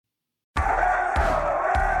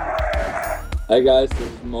Hi guys, this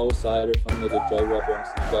is Mo Sider from the Detroit Red Wings.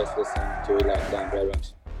 You guys listening to Locked On Red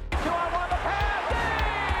Wings.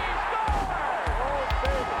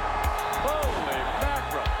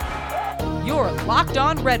 You're Locked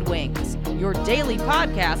On Red Wings, your daily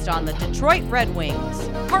podcast on the Detroit Red Wings.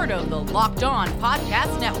 Part of the Locked On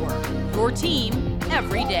Podcast Network, your team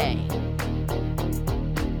every day.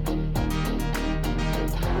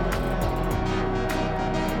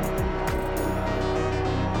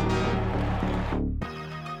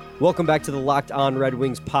 Welcome back to the Locked On Red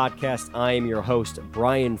Wings podcast. I am your host,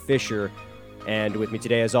 Brian Fisher, and with me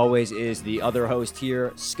today, as always, is the other host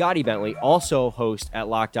here, Scotty Bentley, also host at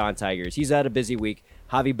Locked On Tigers. He's had a busy week.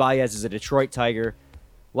 Javi Baez is a Detroit Tiger.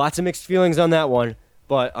 Lots of mixed feelings on that one,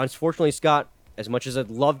 but unfortunately, Scott, as much as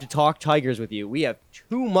I'd love to talk Tigers with you, we have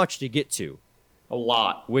too much to get to. A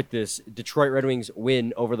lot. With this Detroit Red Wings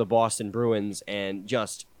win over the Boston Bruins, and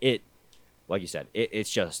just like you said,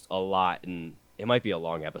 it's just a lot, and it might be a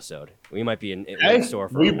long episode. We might be in store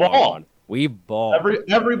for a long one. We ball.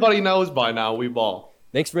 Everybody knows by now we ball.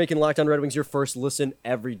 Thanks for making Locked On Red Wings your first listen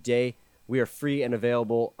every day. We are free and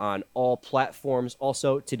available on all platforms.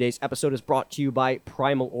 Also, today's episode is brought to you by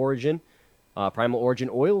Primal Origin. Primal Origin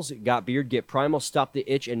oils. Got beard? Get Primal. Stop the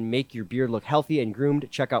itch and make your beard look healthy and groomed.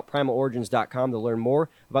 Check out primalorigins.com to learn more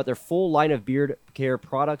about their full line of beard care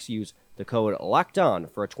products. Use the code LOCKEDON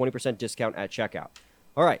for a 20% discount at checkout.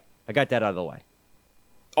 All right, I got that out of the way.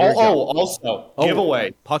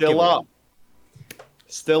 Giveaway.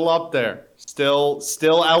 Still up there.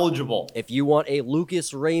 Still eligible. If you want a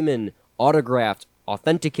Lucas Raymond autographed,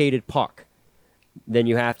 authenticated puck, then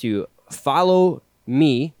you have to follow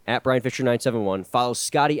me at Brian Fisher 971, follow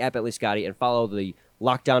Scotty at Bentley Scotty, and follow the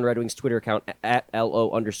Lockdown Red Wings Twitter account at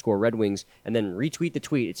LO_Red Wings, and then retweet the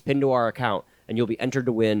tweet. It's pinned to our account, and you'll be entered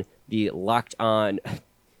to win the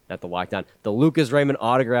the Lucas Raymond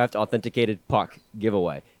autographed authenticated puck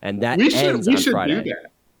giveaway, and that ends on Friday. Do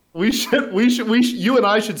that. We should. You and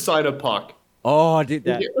I should sign a puck. Oh, dude,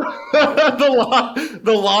 that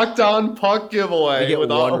the locked on puck giveaway. You get with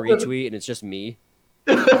one retweet, and it's just me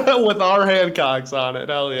with our Hancocks on it.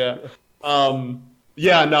 Hell yeah.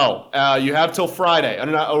 You have till Friday. I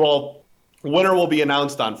don't know. Well, winner will be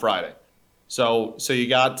announced on Friday. So you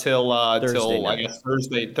got till I guess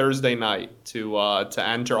Thursday night to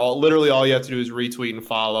enter. Literally all you have to do is retweet and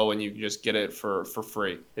follow, and you can just get it for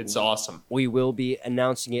free. It's awesome. We will be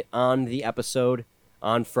announcing it on the episode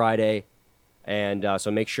on Friday, and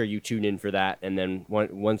so make sure you tune in for that. And then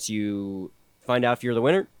once you find out if you're the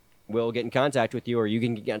winner, we'll get in contact with you, or you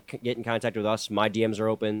can get in contact with us. My DMs are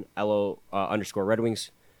open. LO_Red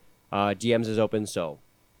Wings DMs is open. So.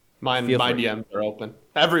 My DMs are open.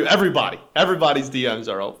 Everybody's DMs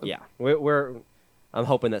are open. Yeah, I'm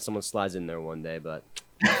hoping that someone slides in there one day, but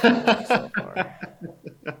so far.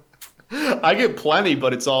 I get plenty,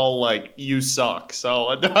 but it's all like you suck. So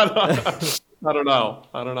I don't know.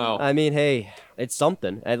 I mean, hey, it's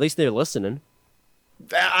something. At least they're listening.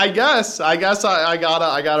 I guess I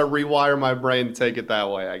gotta rewire my brain to take it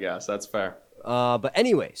that way. I guess that's fair. But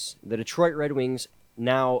anyways, the Detroit Red Wings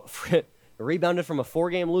now. Rebounded from a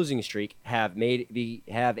 4-game losing streak, have a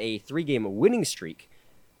 3-game winning streak,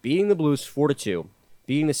 beating the Blues 4-2,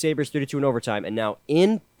 beating the Sabres 3-2 in overtime, and now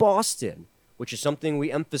in Boston, which is something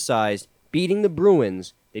we emphasized, beating the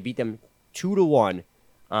Bruins. They beat them 2-1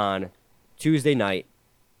 on Tuesday night,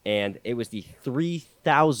 and it was the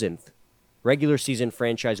 3,000th regular season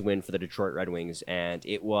franchise win for the Detroit Red Wings, and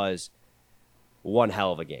it was one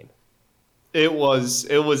hell of a game. It was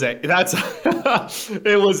a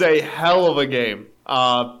hell of a game.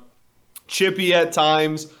 Chippy at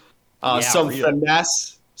times, some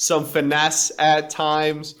finesse at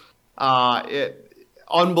times.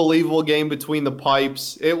 Unbelievable game between the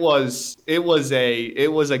pipes. It was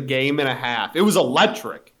a game and a half. It was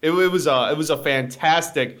electric. It was a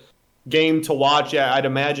fantastic game to watch. Yeah, I'd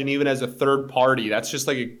imagine even as a third party, that's just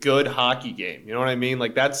like a good hockey game. You know what I mean?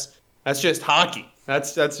 Like that's just hockey.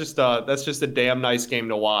 That's just a damn nice game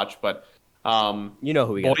to watch. But you know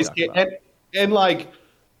who we got to talk about. And like,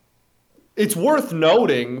 it's worth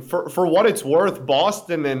noting for what it's worth,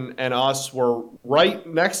 Boston and us were right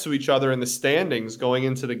next to each other in the standings going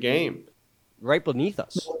into the game. Right beneath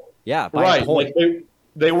us. Yeah, by a point. Like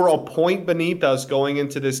they were a point beneath us going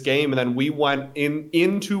into this game, and then we went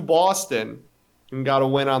into Boston and got a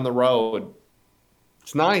win on the road.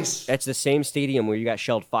 It's nice. It's the same stadium where you got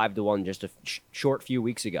shelled 5-1 just a short few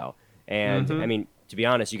weeks ago. And, I mean, to be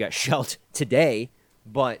honest, you got shelled today,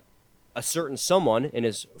 but a certain someone in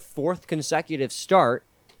his 4th consecutive start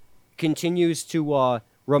continues to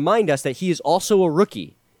remind us that he is also a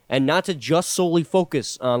rookie and not to just solely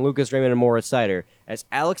focus on Lucas Raymond and Moritz Seider, as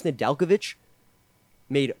Alex Nedeljkovic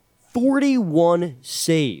made 41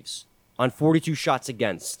 saves on 42 shots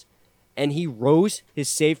against. And he rose his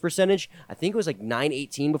save percentage, I think it was like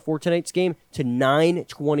 918 before tonight's game, to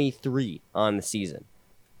 923 on the season.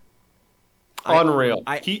 Unreal.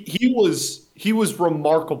 He was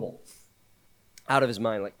remarkable. Out of his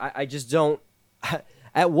mind. Like I just don't.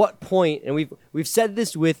 At what point? And we've said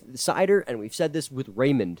this with Cider and we've said this with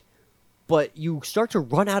Raymond, but you start to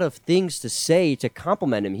run out of things to say to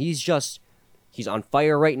compliment him. He's on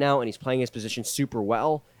fire right now, and he's playing his position super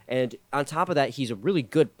well. And on top of that, he's a really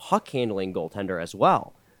good puck handling goaltender as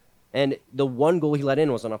well. And the one goal he let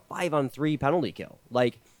in was on a 5-on-3 penalty kill.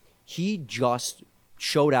 Like, he just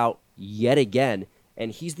showed out yet again,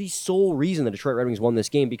 and he's the sole reason the Detroit Red Wings won this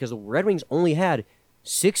game, because the Red Wings only had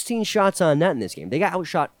 16 shots on net in this game. They got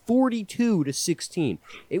outshot 42-16.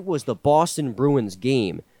 It was the Boston Bruins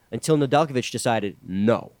game until Nedeljkovic decided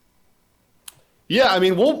no. Yeah, I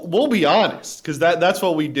mean, we'll be honest, because that's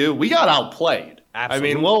what we do. We got outplayed.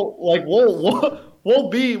 Absolutely. I mean,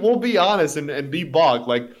 we'll be honest and be bugged.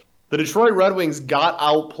 Like, the Detroit Red Wings got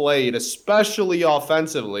outplayed, especially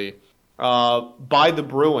offensively, by the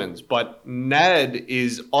Bruins. But Ned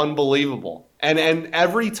is unbelievable, and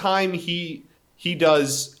every time he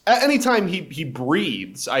does, anytime he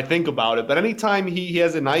breathes, I think about it. But anytime he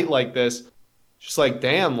has a night like this, just like,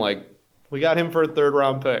 damn, like, we got him for a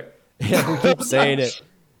 3rd-round pick. Yeah, we keep saying it.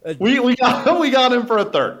 We got him for a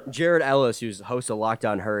 3rd. Jared Ellis, who's the host of Locked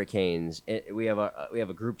On Hurricanes, we have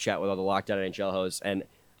a group chat with all the Locked On NHL hosts, and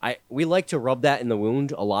we like to rub that in the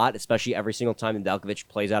wound a lot, especially every single time Nedeljkovic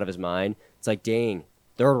plays out of his mind. It's like, dang,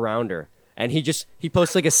 3rd-rounder, and he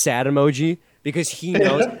posts like a sad emoji because he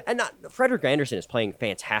knows. And Frederik Andersen is playing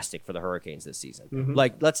fantastic for the Hurricanes this season. Mm-hmm.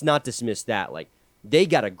 Like, let's not dismiss that. Like, they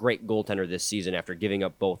got a great goaltender this season after giving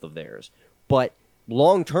up both of theirs, but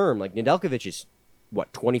long term, like, Nedeljkovic is,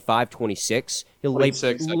 25, 26? He'll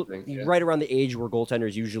 26, I think, yeah. Right around the age where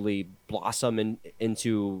goaltenders usually blossom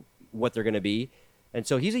into what they're going to be. And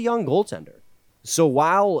so he's a young goaltender. So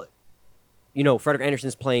while, Frederik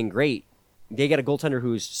Andersen's playing great, they got a goaltender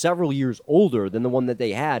who's several years older than the one that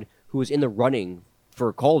they had, who was in the running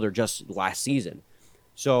for Calder just last season.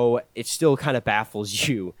 So it still kind of baffles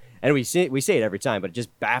you. And we say it every time, but it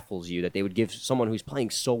just baffles you that they would give someone who's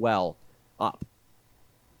playing so well up.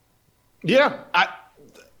 Yeah,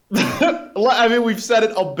 I mean, we've said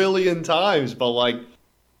it a billion times, but like,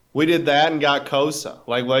 we did that and got Kosa.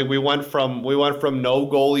 Like we went from no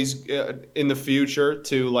goalies in the future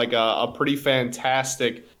to like a pretty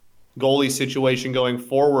fantastic goalie situation going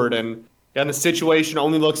forward, and the situation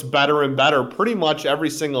only looks better and better pretty much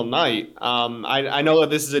every single night. I know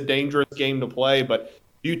that this is a dangerous game to play, but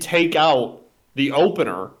you take out the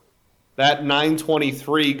opener, that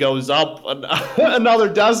 923 goes up another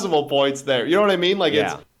decimal points there. You know what I mean? Like,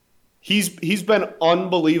 yeah. He's been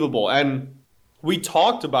unbelievable. And we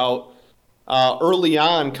talked about early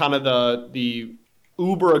on kind of the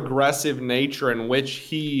uber aggressive nature in which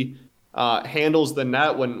he handles the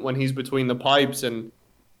net when he's between the pipes. And,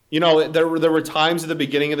 there were times at the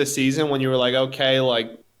beginning of the season when you were like, okay,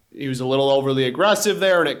 like, he was a little overly aggressive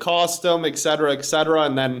there and it cost him, et cetera, et cetera.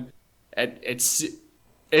 And then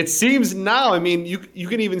it seems now, I mean, you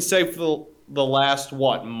can even say for the last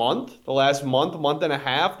month and a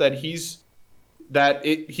half, that he's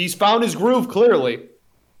found his groove clearly,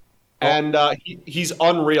 and he's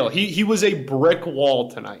unreal. He was a brick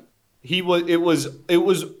wall tonight. It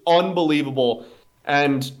was unbelievable,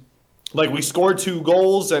 and like, we scored 2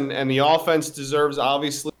 goals, and the offense deserves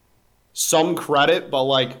obviously some credit, but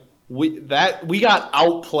like, we got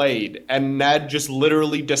outplayed, and Ned just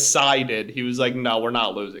literally decided, he was like, no, we're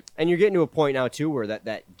not losing. And you're getting to a point now too where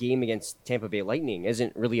that game against Tampa Bay Lightning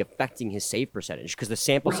isn't really affecting his save percentage, because the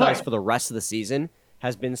sample size for the rest of the season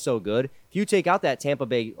has been so good. If you take out that Tampa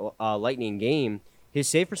Bay Lightning game, his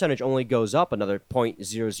save percentage only goes up another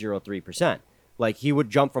 0.003%. Like, he would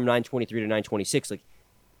jump from 923 to 926. Like,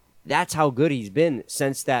 that's how good he's been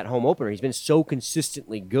since that home opener. He's been so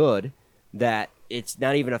consistently good that it's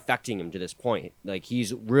not even affecting him to this point. Like,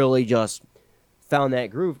 he's really just found that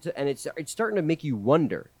groove, and it's starting to make you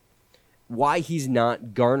wonder why he's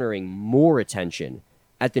not garnering more attention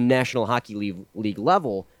at the National Hockey League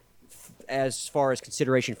level as far as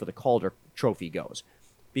consideration for the Calder Trophy goes.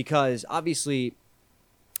 Because obviously,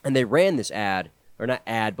 and they ran this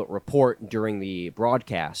report during the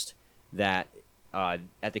broadcast that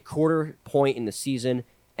at the quarter point in the season,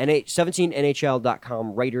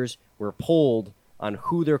 17NHL.com writers were polled on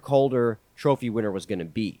who their Calder Trophy winner was going to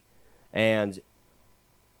be. And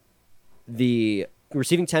the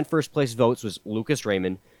receiving 10 first place votes was Lucas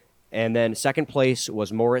Raymond, and then second place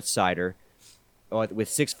was Moritz Seider. with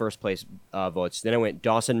 6 first-place votes. Then I went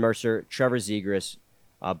Dawson Mercer, Trevor Zegras,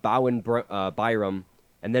 Bowen Byram,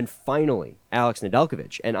 and then finally Alex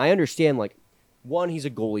Nedeljkovic. And I understand, like, one, he's a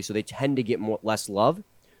goalie, so they tend to get less love,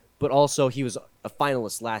 but also he was a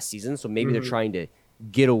finalist last season, so maybe they're trying to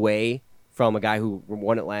get away from a guy who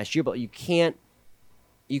won it last year. But you can't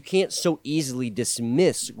so easily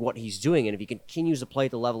dismiss what he's doing, and if he continues to play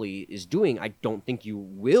at the level he is doing, I don't think you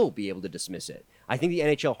will be able to dismiss it. I think the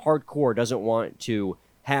NHL hardcore doesn't want to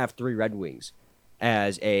have 3 Red Wings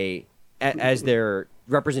as their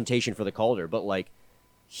representation for the Calder, but like,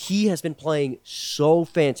 he has been playing so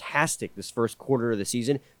fantastic this first quarter of the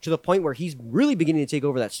season to the point where he's really beginning to take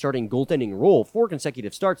over that starting goaltending role. 4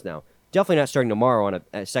 consecutive starts now. Definitely not starting tomorrow on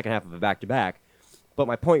a second half of a back-to-back. But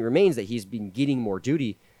my point remains that he's been getting more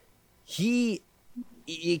duty. You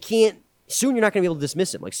can't, soon you're not going to be able to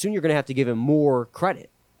dismiss him. Like, soon you're going to have to give him more credit.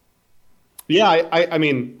 Yeah, I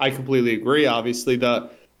mean, I completely agree. Obviously,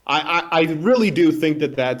 I really do think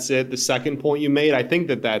that that's it. The second point you made, I think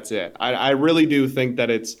that that's it. I really do think that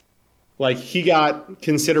it's like he got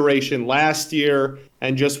consideration last year,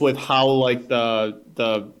 and just with how like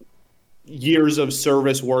the years of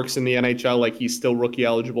service works in the NHL, like he's still rookie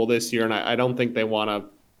eligible this year, and I don't think they want to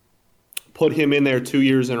put him in there 2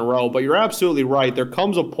 years in a row. But you're absolutely right. There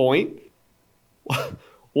comes a point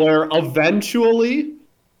where eventually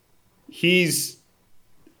he's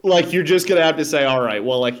like, you're just gonna have to say, all right,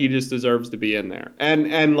 well, like, he just deserves to be in there.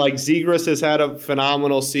 And like, Zegras has had a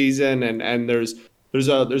phenomenal season, and the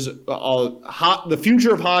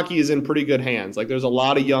future of hockey is in pretty good hands. Like, there's a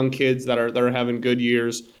lot of young kids that are having good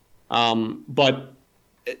years. But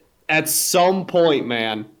at some point,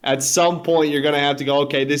 man, you're gonna have to go,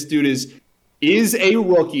 okay, this dude is a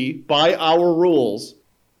rookie by our rules,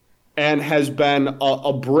 and has been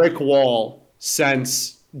a brick wall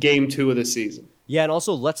since game 2 of the season. Yeah, and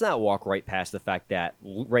also let's not walk right past the fact that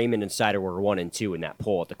Raymond and Seider were 1 and 2 in that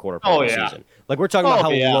poll at the quarter point of the season. Like, we're talking about how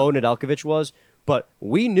low Nedeljkovic was, but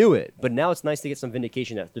we knew it. But now it's nice to get some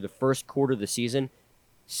vindication that through the first quarter of the season,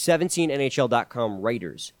 17NHL.com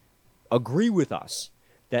writers agree with us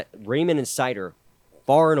that Raymond and Seider,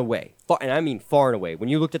 far and away, and I mean far and away, when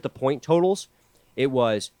you looked at the point totals, it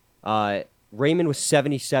was Raymond with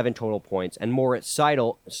 77 total points, and Moritz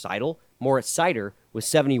Seider with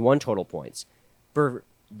 71 total points for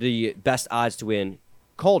the best odds to win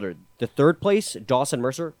Calder. The third place, Dawson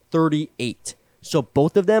Mercer, 38. So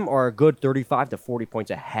both of them are a good 35 to 40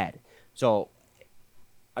 points ahead. So,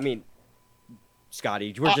 I mean,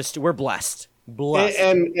 Scotty, we're blessed.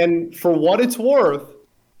 And for what it's worth,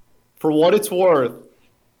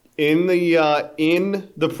 in the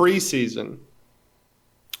preseason,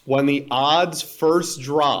 when the odds first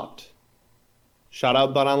dropped, shout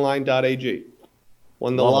out betonline.ag,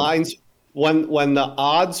 when the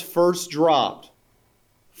odds first dropped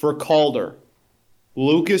for Calder,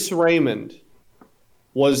 Lucas Raymond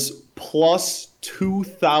was plus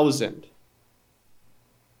 2,000.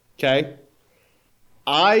 Okay?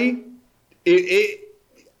 If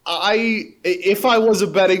I was a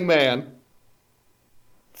betting man,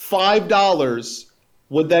 $5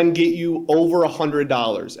 would then get you over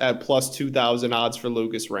 $100 at plus 2,000 odds for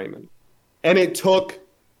Lucas Raymond. And it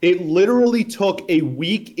literally took a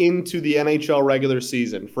week into the NHL regular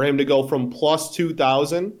season for him to go from plus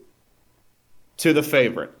 2,000 to the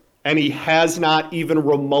favorite. And he has not even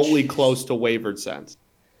remotely close to wavered since.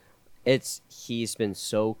 He's been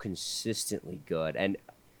so consistently good. And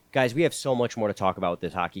guys, we have so much more to talk about with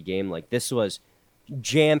this hockey game. Like, this was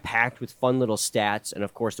jam-packed with fun little stats. And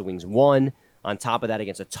of course, the Wings won. On top of that,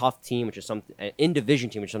 against a tough team, which is an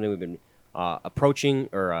in-division team, which is something we've been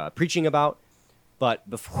preaching about. But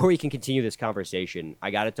before we can continue this conversation,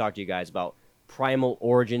 I got to talk to you guys about Primal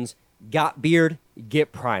Origins. Got beard?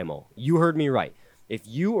 Get Primal. You heard me right. If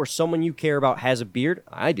you or someone you care about has a beard,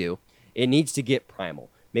 I do, it needs to get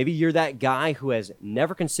Primal. Maybe you're that guy who has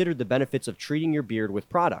never considered the benefits of treating your beard with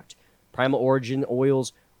product. Primal Origin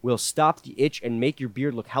oils will stop the itch and make your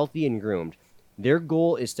beard look healthy and groomed. Their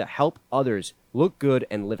goal is to help others look good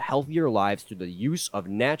and live healthier lives through the use of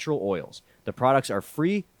natural oils. The products are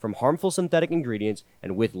free from harmful synthetic ingredients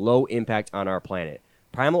and with low impact on our planet.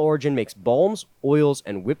 Primal Origin makes balms, oils,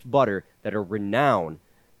 and whipped butter that are renowned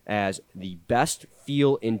as the best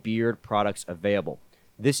feel in beard products available.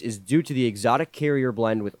 This is due to the exotic carrier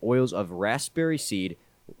blend with oils of raspberry seed,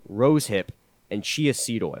 rosehip, and chia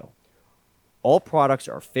seed oil. All products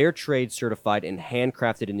are fair trade certified and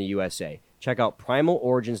handcrafted in the USA. Check out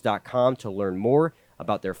primalorigins.com to learn more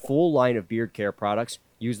about their full line of beard care products.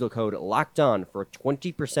 Use the code LOCKEDON for a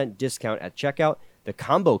 20% discount at checkout. The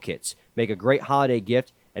combo kits make a great holiday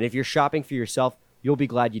gift, and if you're shopping for yourself, you'll be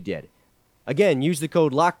glad you did. Again, use the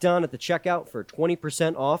code LOCKEDON at the checkout for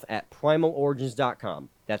 20% off at primalorigins.com.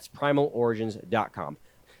 That's primalorigins.com.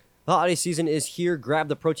 The holiday season is here. Grab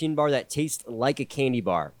the protein bar that tastes like a candy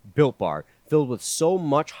bar, Built Bar, filled with so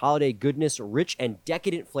much holiday goodness, rich and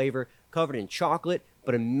decadent flavor, covered in chocolate,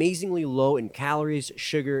 but amazingly low in calories,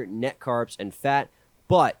 sugar, net carbs, and fat,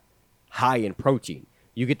 but high in protein.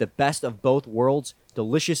 You get the best of both worlds,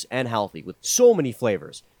 delicious and healthy, with so many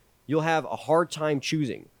flavors. You'll have a hard time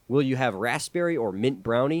choosing. Will you have raspberry or mint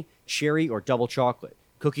brownie, cherry or double chocolate,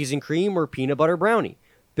 cookies and cream or peanut butter brownie?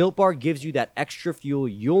 Built Bar gives you that extra fuel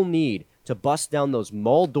you'll need to bust down those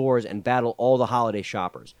mall doors and battle all the holiday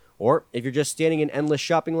shoppers. Or if you're just standing in endless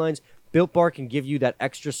shopping lines, Built Bar can give you that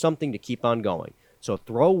extra something to keep on going. So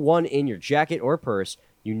throw one in your jacket or purse.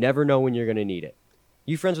 You never know when you're going to need it.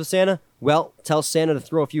 You friends with Santa? Well, tell Santa to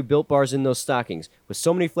throw a few Built Bars in those stockings. With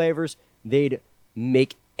so many flavors, they'd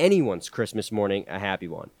make anyone's Christmas morning a happy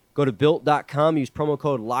one. Go to Built.com, use promo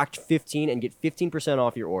code LOCKED15 and get 15%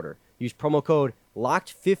 off your order. Use promo code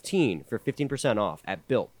LOCKED15 for 15% off at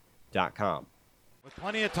Built.com. With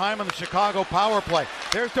plenty of time on the Chicago power play.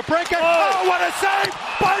 There's DeBrincat. Oh, what a save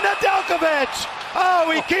by Nedeljkovic!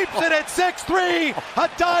 Oh, he keeps it at 6'3". A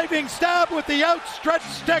diving stab with the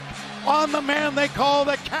outstretched stick on the man they call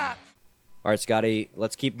the Cat. All right, Scotty,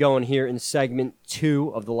 let's keep going here in segment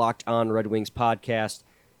 2 of the Locked On Red Wings podcast.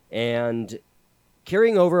 And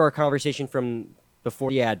carrying over our conversation from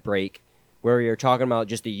before the ad break, where we were talking about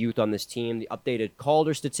just the youth on this team, the updated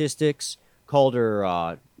Calder statistics,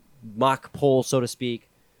 Calder mock poll, so to speak.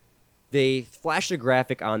 They flashed a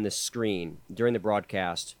graphic on the screen during the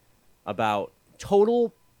broadcast about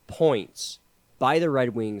total points by the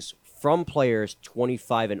Red Wings from players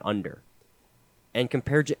 25 and under. And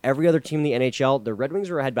compared to every other team in the NHL, the Red Wings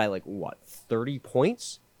were ahead by 30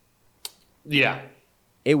 points? Yeah.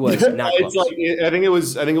 It was not close. I think it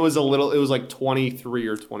was a little, it was 23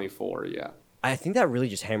 or 24, yeah. I think that really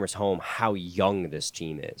just hammers home how young this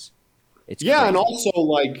team is. It's yeah, crazy. and also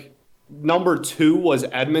number 2 was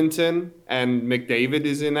Edmonton, and McDavid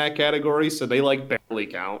is in that category, so they barely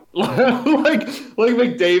count.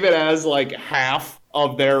 McDavid has half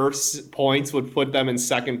of their points would put them in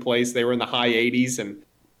second place. They were in the high 80s, and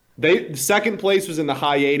second place was in the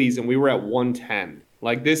high 80s, and we were at 110.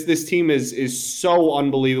 This team is so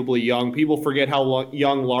unbelievably young. People forget how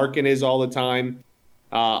young Larkin is all the time.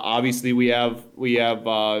 Obviously, we have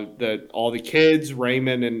all the kids,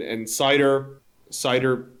 Raymond and Seider.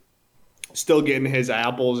 Seider still getting his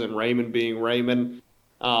apples, and Raymond being Raymond.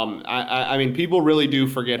 I mean, people really do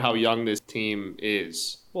forget how young this team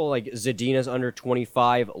is. Well, Zadina's under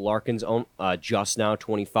 25, Larkin's just now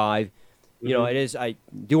 25. You know, it is. I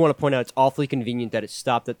do want to point out it's awfully convenient that it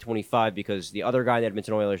stopped at 25 because the other guy in the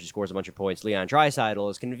Edmonton Oilers who scores a bunch of points, Leon Draisaitl,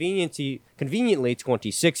 is conveniently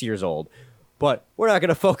 26 years old. But we're not going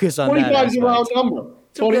to focus on 25 that. 25 is a round number.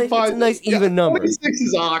 25 it's a nice even number. 26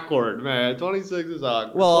 is awkward, man. 26 is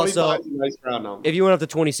awkward. Well, 25 is a nice round number. If you went up to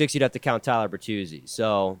 26, you'd have to count Tyler Bertuzzi.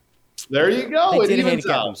 So there you go. They it did evens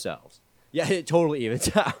handicap out. themselves. Yeah, it totally evens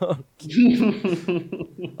out.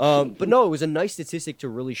 But no, it was a nice statistic to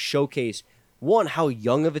really showcase, one, how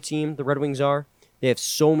young of a team the Red Wings are. They have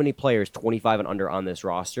so many players 25 and under on this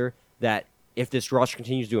roster that if this roster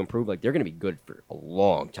continues to improve, they're going to be good for a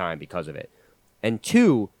long time because of it. And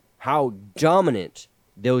two, how dominant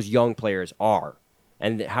those young players are.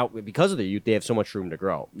 And how, because of their youth, they have so much room to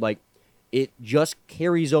grow. It just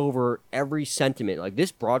carries over every sentiment.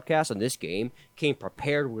 This broadcast on this game came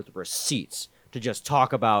prepared with receipts to just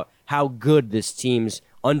talk about how good this team's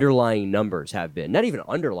underlying numbers have been. Not even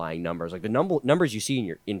underlying numbers, the numbers you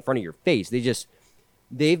see in front of your face.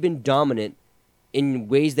 They've been dominant in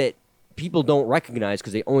ways that people don't recognize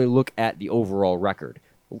because they only look at the overall record.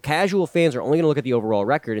 Casual fans are only going to look at the overall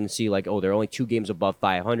record and see they're only 2 games above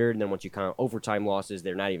 500, and then once you count overtime losses,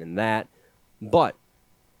 they're not even that. But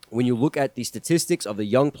when you look at the statistics of the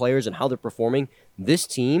young players and how they're performing, this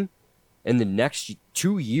team in the next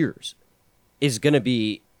 2 years is going to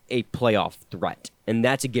be a playoff threat, and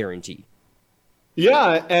that's a guarantee.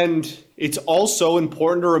 Yeah, and it's also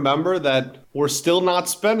important to remember that we're still not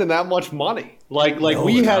spending that much money. No,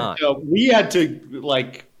 we had to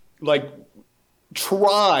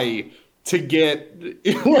try to get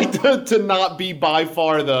to not be by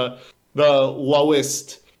far the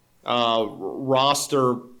lowest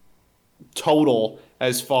roster total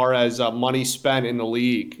as far as money spent in the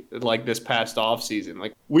league this past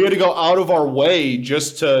offseason. We had to go out of our way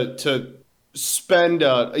just to spend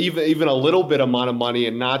even a little bit amount of money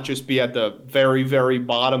and not just be at the very, very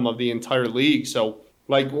bottom of the entire league. So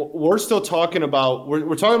we're still talking about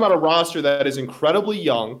we're talking about a roster that is incredibly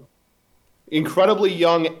young, incredibly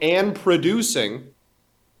young and producing,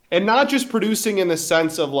 and not just producing in the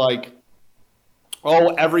sense of like,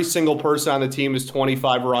 oh, every single person on the team is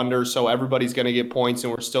 25 or under, so everybody's going to get points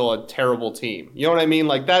and we're still a terrible team. You know what I mean?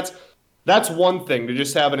 Like that's one thing, to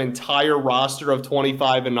just have an entire roster of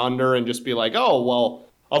 25 and under and just be like, oh, well,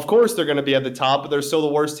 of course they're going to be at the top, but they're still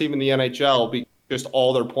the worst team in the NHL because just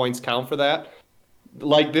all their points count for that.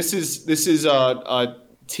 Like this is a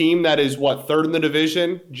team that is third in the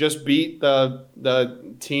division, just beat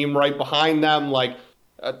the team right behind them, like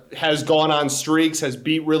has gone on streaks, has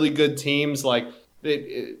beat really good teams, like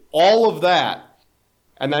all of that.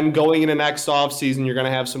 And then going into next offseason, you're going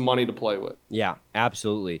to have some money to play with. Yeah,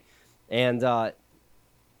 absolutely. And kind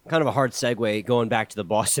of a hard segue going back to the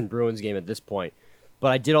Boston Bruins game at this point.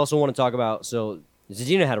 But I did also want to talk about, so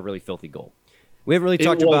Zadina had a really filthy goal. We haven't really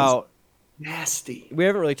talked about nasty. We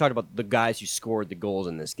haven't really talked about the guys who scored the goals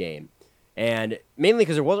in this game. And mainly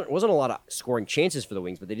because there wasn't a lot of scoring chances for the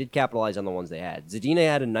Wings, but they did capitalize on the ones they had. Zadina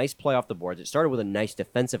had a nice play off the boards. It started with a nice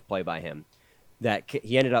defensive play by him that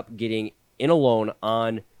he ended up getting in alone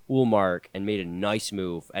on Ullmark and made a nice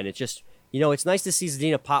move. And it's just, it's nice to see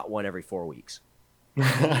Zadina pot one every 4 weeks.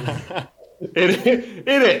 It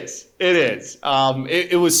is.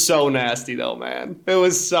 It was so nasty though, man. It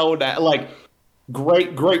was so like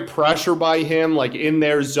great pressure by him, like in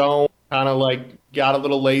their zone, kind of like got a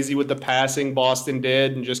little lazy with the passing. Boston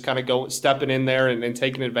did, and just kind of stepping in there and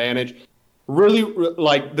taking advantage. Really,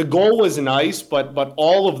 like the goal was nice, but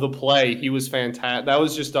all of the play, he was fantastic. That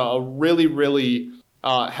was just a really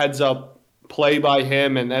heads up play by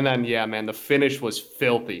him, and then yeah, man, the finish was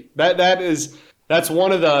filthy. That's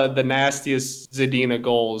one of the nastiest Zadina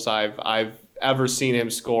goals I've ever seen him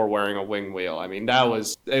score wearing a wing wheel. I mean,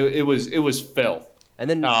 it was filth. And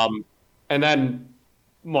then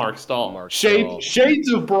Mark Stahl. Stahl.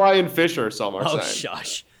 Shades of Brian Fisher, some are saying.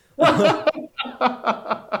 Shush.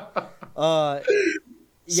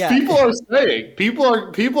 Yeah.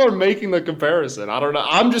 People are making the comparison. I don't know.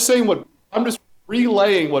 I'm just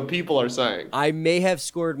relaying what people are saying. I may have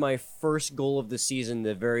scored my first goal of the season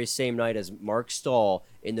the very same night as Mark Stahl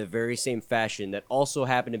in the very same fashion that also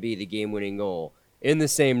happened to be the game-winning goal in the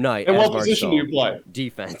same night. And as what Mark position Stahl. do you play?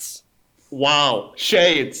 Defense. Wow,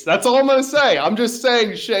 shades. That's all I'm gonna say. I'm just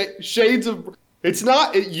saying shades of. It's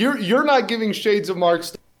not you're not giving shades of Mark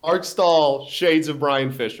Stahl, shades of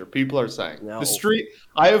Brian Fisher. People are saying No. The street.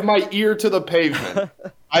 I have my ear to the pavement.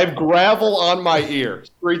 I have gravel on my ear.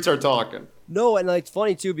 Streets are talking. No, and it's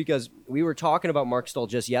funny too because we were talking about Mark Stahl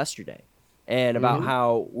just yesterday, and about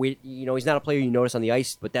how he's not a player you notice on the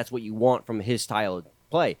ice, but that's what you want from his style of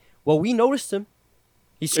play. Well, we noticed him.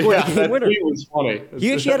 He scored the game winner. He was funny.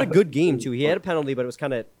 He actually had a good game too. He had a penalty, but it was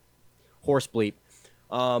kind of horse bleep.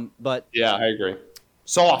 But yeah, I agree.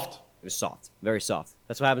 Soft. It was soft, very soft.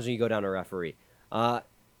 That's what happens when you go down to a referee.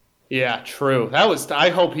 Yeah, true. I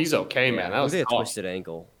hope he's okay, man. That was a tough. twisted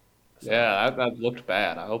ankle. Yeah, that looked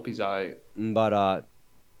bad. I hope he's all right. But,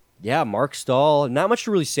 yeah, Mark Stahl, not much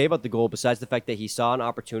to really say about the goal besides the fact that he saw an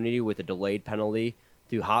opportunity with a delayed penalty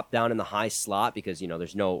to hop down in the high slot because,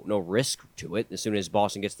 there's no risk to it. As soon as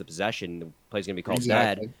Boston gets the possession, the play's going to be called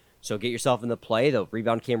dead. So get yourself in the play. The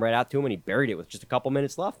rebound came right out to him, and he buried it with just a couple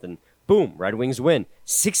minutes left. And boom, Red Wings win.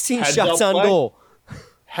 16 shots on goal.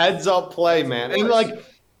 Heads up play, man. And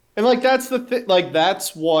that's the thing. Like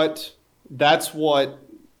that's what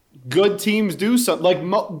good teams do.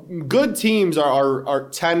 Good teams are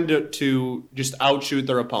tend to just outshoot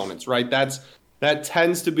their opponents, right? That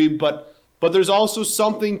tends to be, but there's also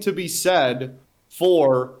something to be said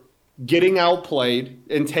for getting outplayed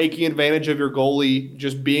and taking advantage of your goalie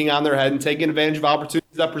just being on their head and taking advantage of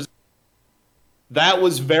opportunities that present. That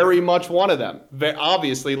was very much one of them.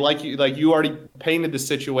 Obviously, like you already painted the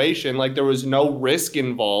situation, like there was no risk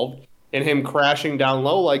involved in him crashing down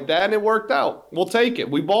low like that, and it worked out. We'll take it.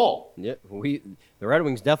 We ball. Yeah, the Red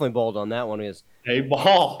Wings definitely balled on that one. They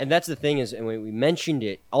ball. And that's the thing is, and we mentioned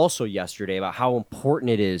it also yesterday about how important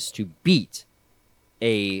it is to beat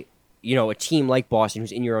a team like Boston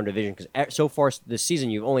who's in your own division. Because so far this season,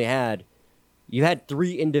 you had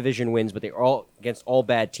 3 in-division wins, but they're all against all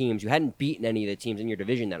bad teams. You hadn't beaten any of the teams in your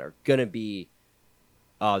division that are going to be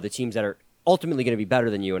the teams that are ultimately going to be better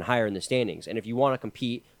than you and higher in the standings. And if you want to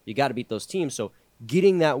compete, you got to beat those teams. So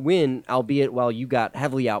getting that win, albeit while you got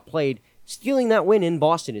heavily outplayed, stealing that win in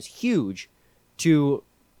Boston is huge to,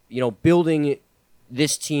 building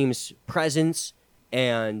this team's presence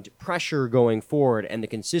and pressure going forward and the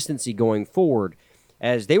consistency going forward.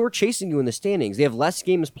 As they were chasing you in the standings, they have less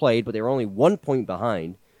games played, but they were only 1 point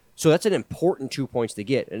behind. So that's an important 2 points to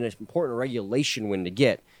get, and an important regulation win to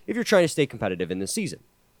get if you're trying to stay competitive in this season.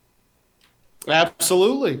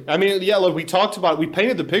 Absolutely. I mean, yeah, look, we talked about, we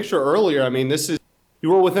painted the picture earlier. I mean, you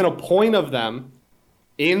were within a point of them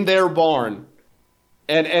in their barn.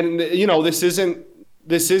 And the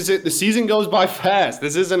season goes by fast.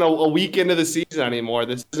 This isn't a week into the season anymore.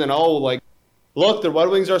 This isn't, look, the Red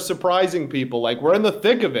Wings are surprising people. Like, we're in the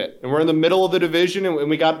thick of it, and we're in the middle of the division,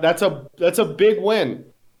 and that's a big win.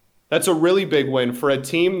 That's a really big win for a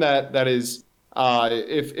team that is,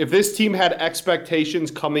 if this team had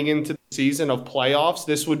expectations coming into the season of playoffs,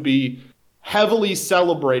 this would be heavily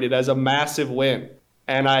celebrated as a massive win.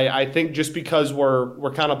 And I think just because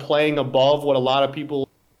we're kind of playing above what a lot of people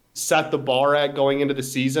set the bar at going into the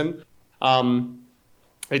season,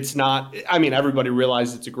 it's not. I mean, everybody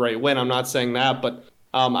realizes it's a great win. I'm not saying that, but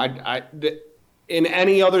in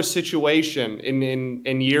any other situation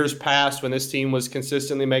in years past when this team was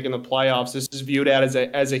consistently making the playoffs, this is viewed as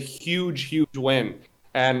a huge win,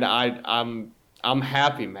 and I'm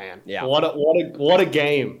happy, man. Yeah. What a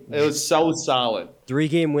game! It was so solid.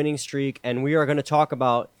 3-game winning streak, and we are going to talk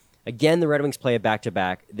about, again, the Red Wings play a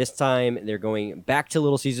back-to-back. This time they're going back to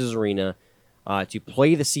Little Caesars Arena to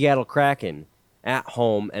play the Seattle Kraken at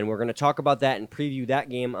home, and we're going to talk about that and preview that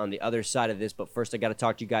game on the other side of this. But first, I got to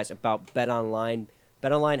talk to you guys about BetOnline.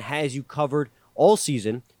 BetOnline has you covered all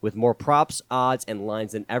season with more props, odds, and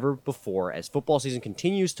lines than ever before as football season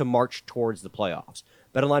continues to march towards the playoffs.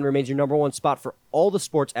 BetOnline remains your number one spot for all the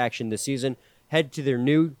sports action this season. Head to their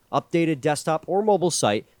new updated desktop or mobile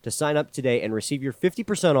site to sign up today and receive your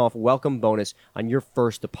 50% off welcome bonus on your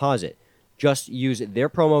first deposit. Just use their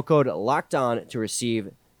promo code LOCKEDON to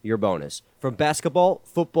receive your bonus. From basketball,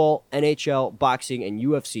 football, NHL, boxing, and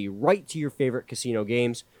UFC, right to your favorite casino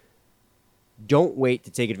games. Don't wait to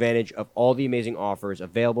take advantage of all the amazing offers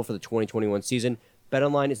available for the 2021 season.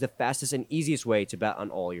 BetOnline is the fastest and easiest way to bet on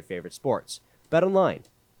all your favorite sports. BetOnline,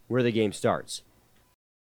 where the game starts.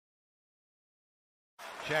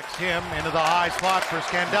 Checks him into the high slot for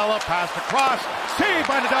Scandella. Passed across. Saved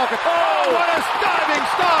by Nedeljkovic. Oh, what a diving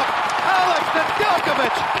stop! Alex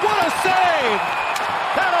Nedeljkovic! What a save!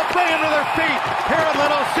 That'll bring him to their feet here at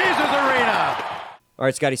Little Caesars Arena. All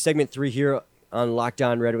right, Scotty, segment 3 here on Locked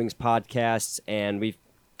On Red Wings podcasts, and we've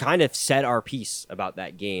kind of said our piece about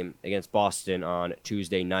that game against Boston on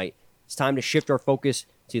Tuesday night. It's time to shift our focus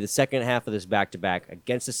to the second half of this back-to-back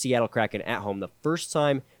against the Seattle Kraken at home. The first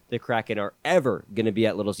time the Kraken are ever going to be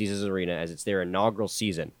at Little Caesars Arena as it's their inaugural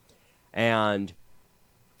season. And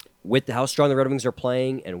with how strong the Red Wings are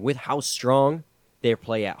playing and with how strong they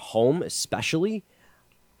play at home especially,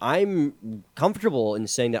 I'm comfortable in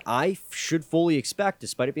saying that I should fully expect,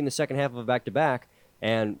 despite it being the second half of a back-to-back,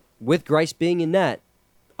 and with Greiss being in net,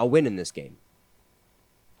 a win in this game.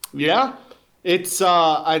 Yeah, it's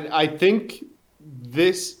I think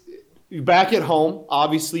this back at home,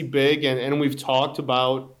 obviously big, and we've talked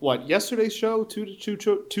about yesterday's show,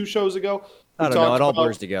 two shows ago. I don't know. It all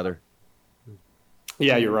blurs together.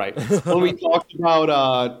 Yeah, you're right. When we talked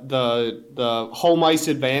about the home ice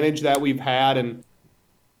advantage that we've had, and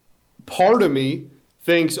part of me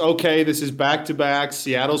thinks, okay, this is back-to-back.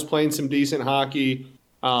 Seattle's playing some decent hockey.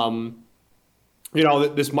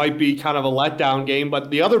 This might be kind of a letdown game. But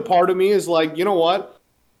the other part of me is like, you know what?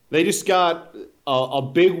 They just got a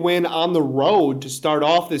big win on the road to start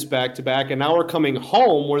off this back-to-back, and now we're coming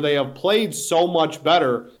home where they have played so much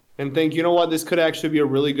better, and think, you know what? This could actually be a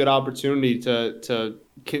really good opportunity to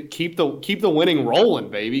keep the winning rolling,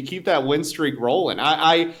 baby. Keep that win streak rolling.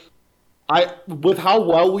 I with how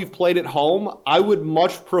well we've played at home, I would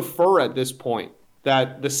much prefer at this point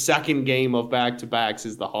that the second game of back-to-backs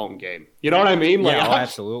is the home game. You know what I mean? Yeah,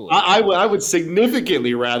 absolutely. I would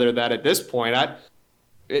significantly rather that at this point.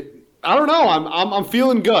 I don't know. I'm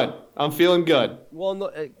feeling good. I'm feeling good. Well,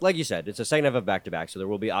 no, like you said, it's a second half of back-to-back, so there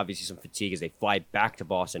will be obviously some fatigue as they fly back to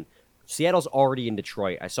Boston. Seattle's already in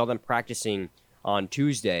Detroit. I saw them practicing on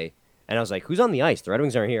Tuesday, and I was like, who's on the ice? The Red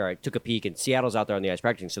Wings aren't here. I took a peek, and Seattle's out there on the ice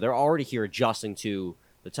practicing, so they're already here adjusting to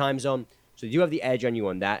the time zone. So they do have the edge on you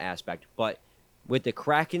on that aspect. But with the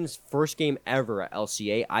Kraken's first game ever at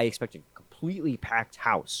LCA, I expect a completely packed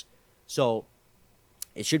house. So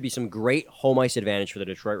it should be some great home ice advantage for the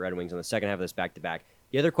Detroit Red Wings on the second half of this back-to-back.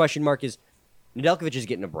 The other question mark is Nedeljkovic is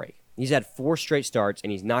getting a break. He's had 4 straight starts,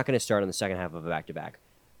 and he's not going to start on the second half of a back-to-back.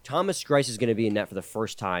 Thomas Greiss is going to be in net for the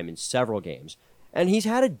first time in several games. And he's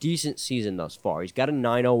had a decent season thus far. He's got a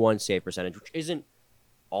 .901 save percentage, which isn't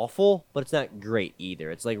awful, but it's not great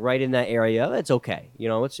either. It's like right in that area. It's okay.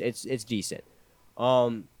 It's decent.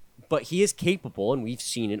 But he is capable, and we've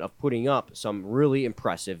seen it, of putting up some really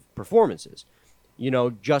impressive performances.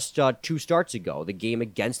 Just 2 starts ago, the game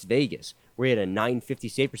against Vegas, where he had a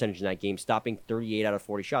 .950 save percentage in that game, stopping 38 out of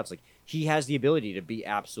 40 shots. Like, he has the ability to be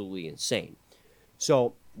absolutely insane.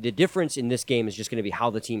 So the difference in this game is just going to be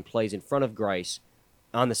how the team plays in front of Grice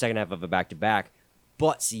on the second half of a back-to-back.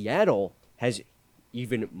 But Seattle has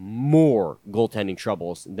even more goaltending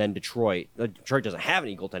troubles than Detroit. Detroit doesn't have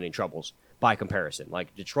any goaltending troubles by comparison.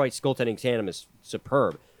 Like, Detroit's goaltending tandem is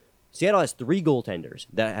superb. Seattle has 3 goaltenders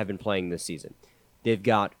that have been playing this season. They've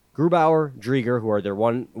got Grubauer, Drieger, who are their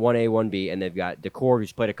 1A, 1B, and they've got Decor,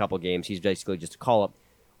 who's played a couple games. He's basically just a call-up.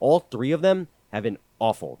 All 3 of them have been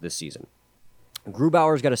awful this season.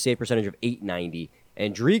 Grubauer's got a save percentage of .890,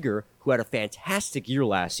 and Drieger, who had a fantastic year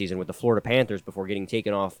last season with the Florida Panthers before getting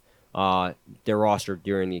taken off their roster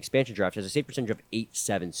during the expansion draft, has a save percentage of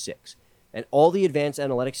 .876. And all the advanced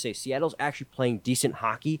analytics say Seattle's actually playing decent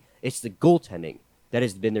hockey. It's the goaltending that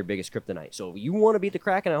has been their biggest kryptonite. So if you want to beat the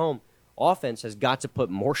Kraken at home, offense has got to put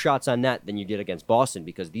more shots on net than you did against Boston,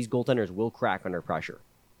 because these goaltenders will crack under pressure.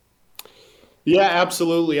 Yeah,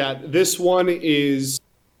 absolutely. This one is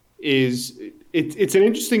it's an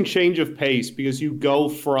interesting change of pace, because you go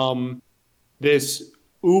from this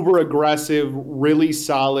uber aggressive, really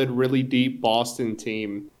solid, really deep Boston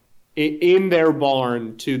team in their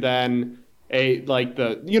barn to then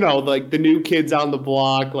the new kids on the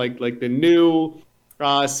block, like the new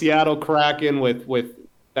Seattle Kraken with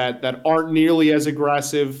that aren't nearly as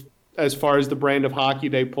aggressive as far as the brand of hockey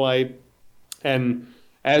they play, and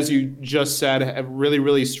as you just said, have really,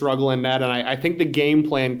 really struggle in that. And I think the game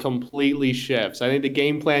plan completely shifts. I think the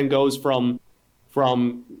game plan goes from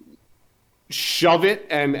shove it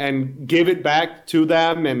and give it back to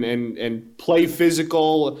them and play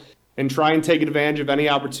physical and try and take advantage of any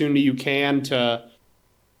opportunity you can to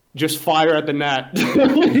just fire at the net.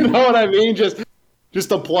 You know what I mean?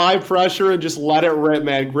 Just apply pressure and just let it rip,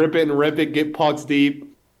 man. Grip it and rip it, get pucks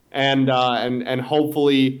deep, and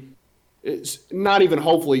hopefully, it's not even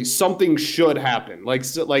hopefully, something should happen. Like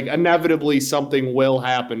inevitably something will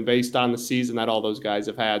happen based on the season that all those guys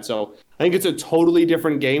have had. So I think it's a totally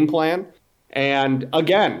different game plan. And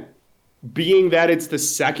again, being that it's the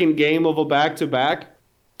second game of a back-to-back,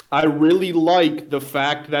 I really like the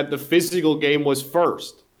fact that the physical game was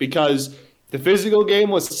first, because the physical game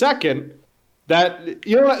was second. That,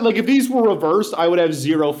 you know, like if these were reversed, I would have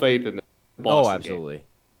zero faith in the Boston absolutely. Game.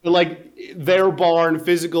 Like their barn,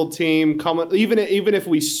 physical team, coming. Even if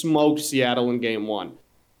we smoked Seattle in Game 1,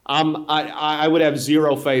 I would have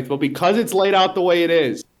zero faith. But because it's laid out the way it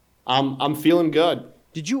is, I'm feeling good.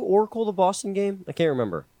 Did you oracle the Boston game? I can't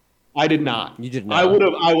remember. I did not. You did not.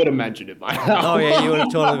 I would have mentioned it by now. Oh yeah, you would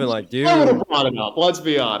have totally been like, dude. I would have brought it up. Let's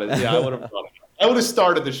be honest. Yeah, I would have brought it up. I would have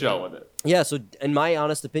started the show with it. Yeah, so in my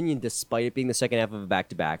honest opinion, despite it being the second half of a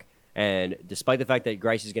back-to-back, and despite the fact that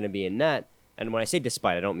Grice is going to be in net, and when I say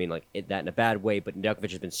despite, I don't mean like that in a bad way, but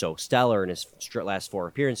Nedeljkovic has been so stellar in his last 4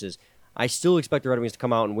 appearances, I still expect the Red Wings to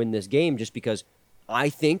come out and win this game, just because I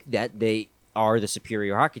think that they are the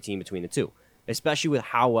superior hockey team between the two, especially with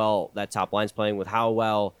how well that top line's playing, with how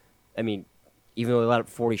well, I mean, even though they let up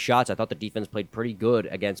 40 shots, I thought the defense played pretty good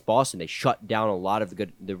against Boston. They shut down a lot of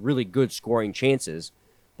the really good scoring chances.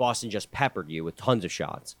 Boston just peppered you with tons of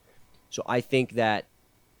shots. So I think that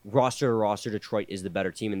roster to roster, Detroit is the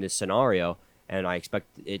better team in this scenario, and I expect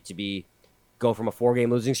it to go from a 4-game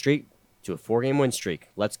losing streak to a 4-game win streak.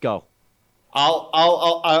 Let's go.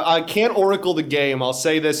 I can't oracle the game. I'll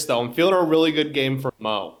say this though, I'm feeling a really good game from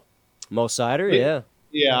Mo. Mo Seider, yeah.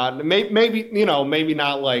 Yeah, maybe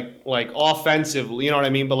not like offensively, you know what I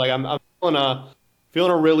mean? But like I'm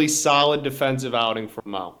feeling a really solid defensive outing from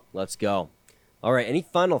Mo. Let's go. All right, any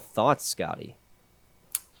final thoughts, Scotty?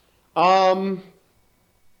 I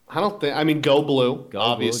don't think. I mean, go blue. Go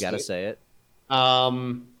obviously. Blue, gotta say it.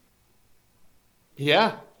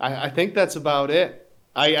 Yeah, I think that's about it.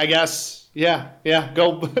 I guess. Yeah.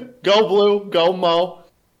 Go blue. Go Mo.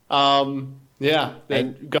 Yeah,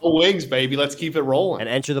 and go Wings, baby. Let's keep it rolling. And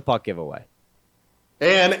enter the puck giveaway.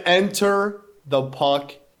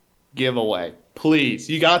 Please.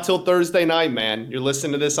 You got till Thursday night, man. You're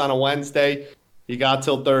listening to this on a Wednesday. You got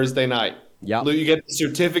till Thursday night. Yeah. You get the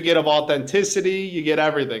certificate of authenticity. You get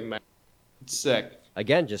everything, man. It's sick.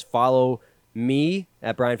 Again, just follow me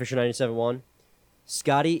at Brian Fisher 971,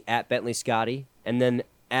 Scotty at Bentley Scotty, and then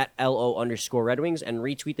at LO_Red Wings, and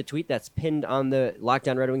retweet the tweet that's pinned on the Locked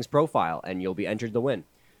On Red Wings profile, and you'll be entered to win.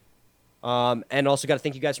 And also got to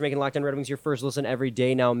thank you guys for making Locked On Red Wings your first listen every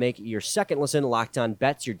day. Now make your second listen Locked On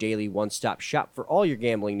Bets, your daily one-stop shop for all your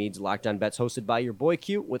gambling needs. Locked On Bets, hosted by your boy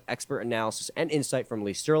Q, with expert analysis and insight from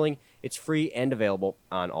Lee Sterling. It's free and available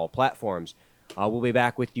on all platforms. We'll be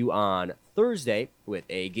back with you on Thursday with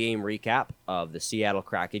a game recap of the Seattle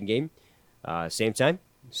Kraken game. Same time,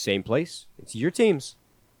 same place. It's your teams.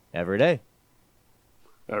 Every day.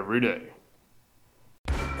 Every day.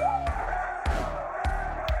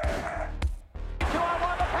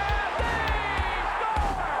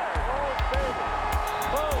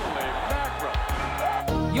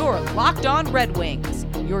 Locked On Red Wings,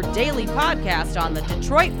 your daily podcast on the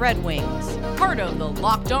Detroit Red Wings. Part of the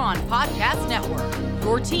Locked On Podcast Network,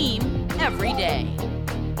 your team every day.